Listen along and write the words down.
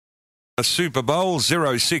Super Bowl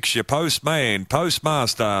 06, your postman,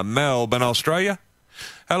 Postmaster, Melbourne, Australia.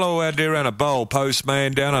 Hello out there on a bowl,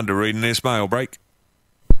 Postman, down under reading this mail break.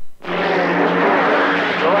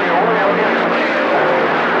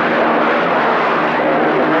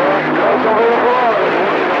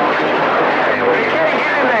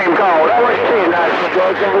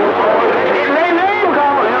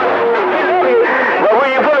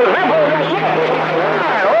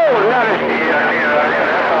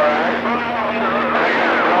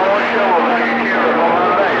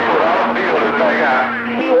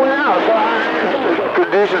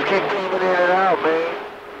 Conditions keep coming in and out, man.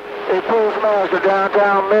 Hey, Postmaster,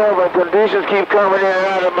 downtown Melbourne, conditions keep coming in and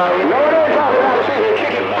out of my... No, they're talking about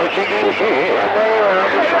chicken.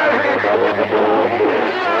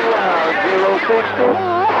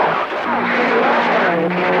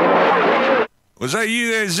 Was that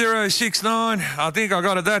you there, 069? I think I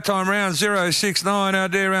got it that time round, 069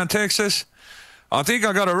 out there around Texas. I think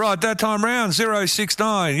I got it right that time round,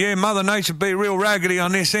 069. Yeah, Mother Nature be real raggedy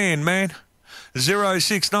on this end, man.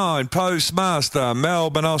 069, Postmaster,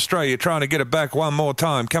 Melbourne, Australia. Trying to get it back one more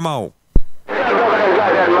time. Come on.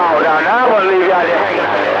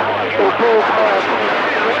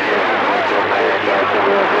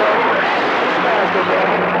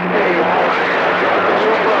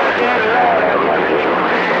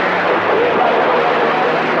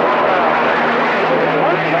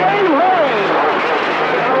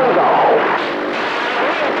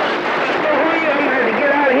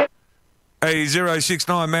 Hey,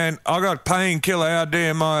 069, man, I got Painkiller out there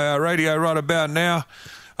in my radio right about now.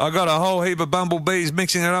 I got a whole heap of bumblebees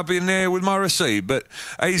mixing it up in there with my receipt. But,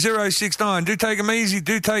 hey, 069, do take them easy,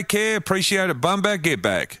 do take care, appreciate it, bum back, get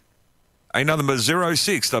back. Ain't nothing but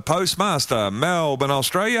 06, the Postmaster, Melbourne,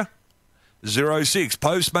 Australia. 06,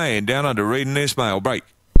 Postman, down under reading this mail break.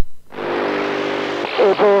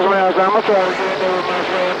 Hey, Postmaster, I'm going to try to get in there with my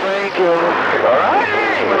friend Painkiller. All right.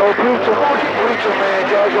 Hello, PREACHERMAN,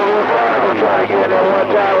 JACKSONVILLE, Florida. I'm trying to get in there one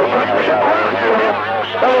time with my friend Painkiller.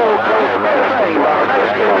 Hello, Postman.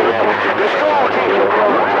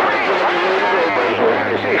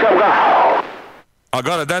 I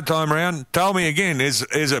got it that time around. Tell me again, is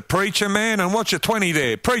it PREACHERMAN? And what's your 20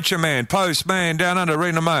 there? PREACHERMAN, Postman, down under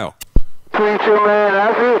reading the mail. PREACHERMAN,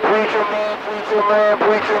 I feel PREACHERMAN, Postmaster,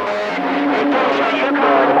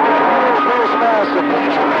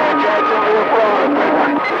 PREACHERMAN, Jacksonville, Florida.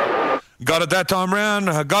 Got it that time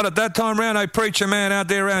round. I got it that time round. Hey, PREACHERMAN out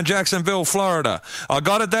there around Jacksonville, Florida. I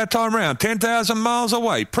got it that time round. 10,000 miles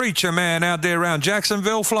away. PREACHERMAN out there around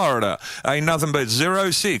Jacksonville, Florida. Ain't nothing but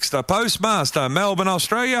 06. The Postmaster, Melbourne,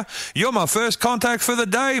 Australia. You're my first contact for the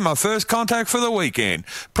day, my first contact for the weekend.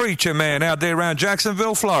 PREACHERMAN out there around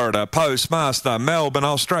Jacksonville, Florida. Postmaster, Melbourne,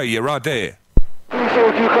 Australia, right there.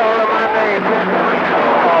 Appreciate you calling my name.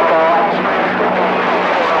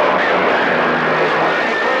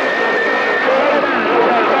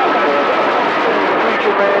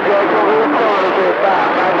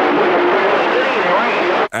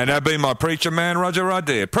 And that'd be my PREACHERMAN, Roger, right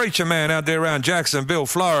there. PREACHERMAN out there around Jacksonville,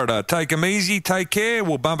 Florida. Take 'em easy, take care.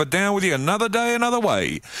 We'll bump it down with you another day, another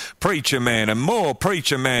way. PREACHERMAN and more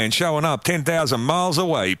PREACHERMAN showing up 10,000 miles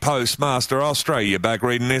away. Postmaster, Australia, back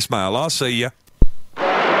reading this mail. I'll see ya.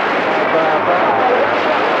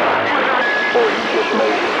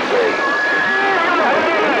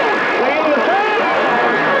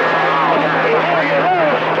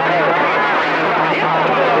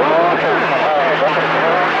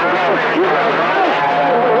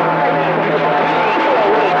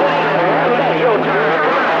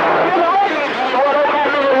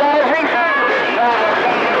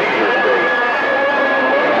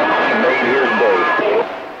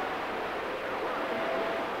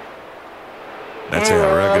 That's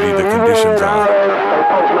how raggedy the conditions are.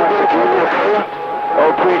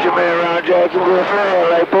 Oh, PREACHERMAN around Jacksonville, Florida.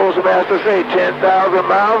 Like Postmaster say, 10,000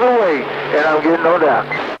 miles away, and I'm getting no doubt.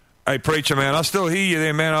 Hey, PREACHERMAN, I still hear you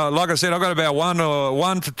there, man. Like I said, I got about 1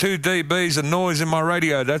 to 2 dBs of noise in my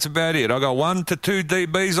radio. That's about it. I got 1 to 2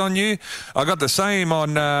 dBs on you. I got the same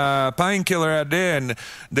on Painkiller out there, and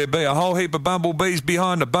there'd be a whole heap of bumblebees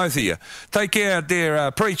behind the both of you. Take care out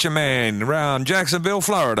there, PREACHERMAN, around Jacksonville,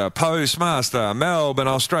 Florida. Postmaster, Melbourne,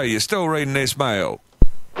 Australia. Still reading this mail.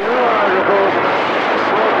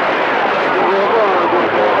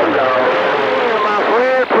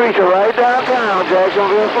 Right downtown,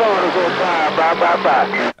 Jacksonville, Florida, so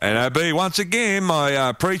bye. And that'd be, once again,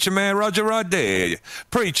 my PREACHERMAN, Roger, right there.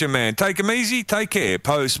 PREACHERMAN, take 'em easy, take care.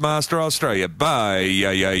 Postmaster, Australia. Bye.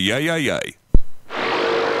 Yay, yay, yay, yay, yay. A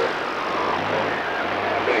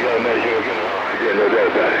young man,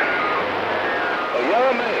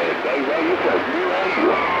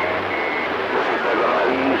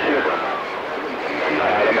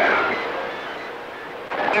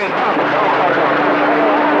 Papa.